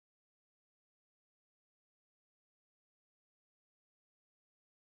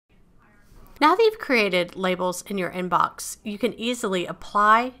Now that you've created labels in your inbox, you can easily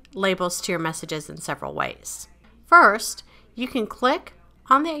apply labels to your messages in several ways. First, you can click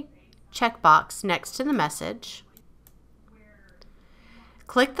on the checkbox next to the message,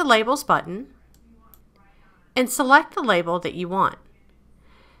 click the Labels button, and select the label that you want.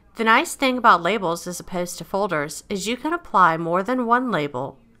 The nice thing about labels as opposed to folders is you can apply more than one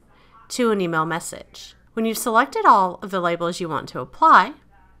label to an email message. When you've selected all of the labels you want to apply,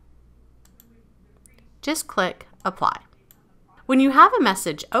 just click Apply. When you have a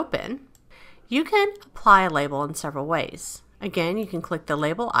message open, you can apply a label in several ways. Again, you can click the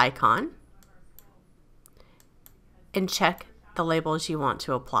label icon and check the labels you want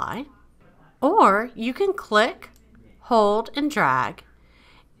to apply. Or you can click, hold, and drag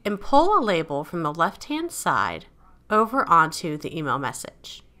and pull a label from the left-hand side over onto the email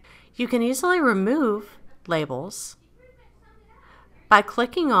message. You can easily remove labels by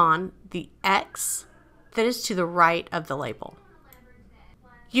clicking on the X that is to the right of the label.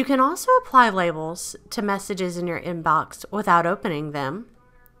 You can also apply labels to messages in your inbox without opening them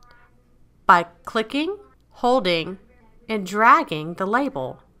by clicking, holding, and dragging the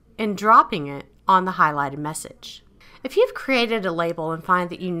label and dropping it on the highlighted message. If you've created a label and find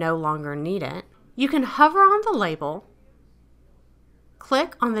that you no longer need it, you can hover on the label,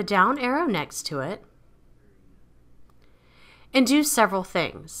 click on the down arrow next to it, and do several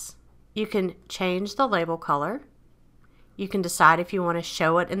things. You can change the label color. You can decide if you want to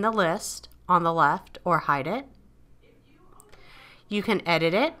show it in the list on the left or hide it. You can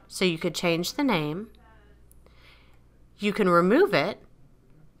edit it, so you could change the name. You can remove it,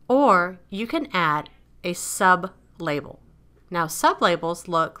 or you can add a sub-label. Now, sub-labels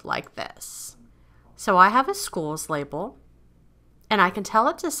look like this. So I have a schools label, and I can tell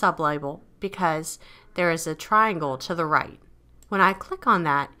it's a sub-label because there is a triangle to the right. When I click on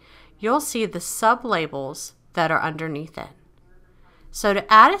that, you'll see the sub-labels that are underneath it. So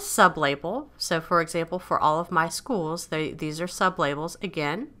to add a sub-label, so for example, for all of my schools, these are sub-labels.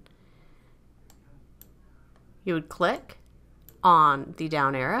 Again, you would click on the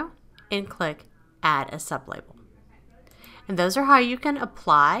down arrow and click Add a Sub-label. And those are how you can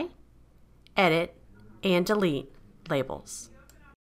apply, edit, and delete labels.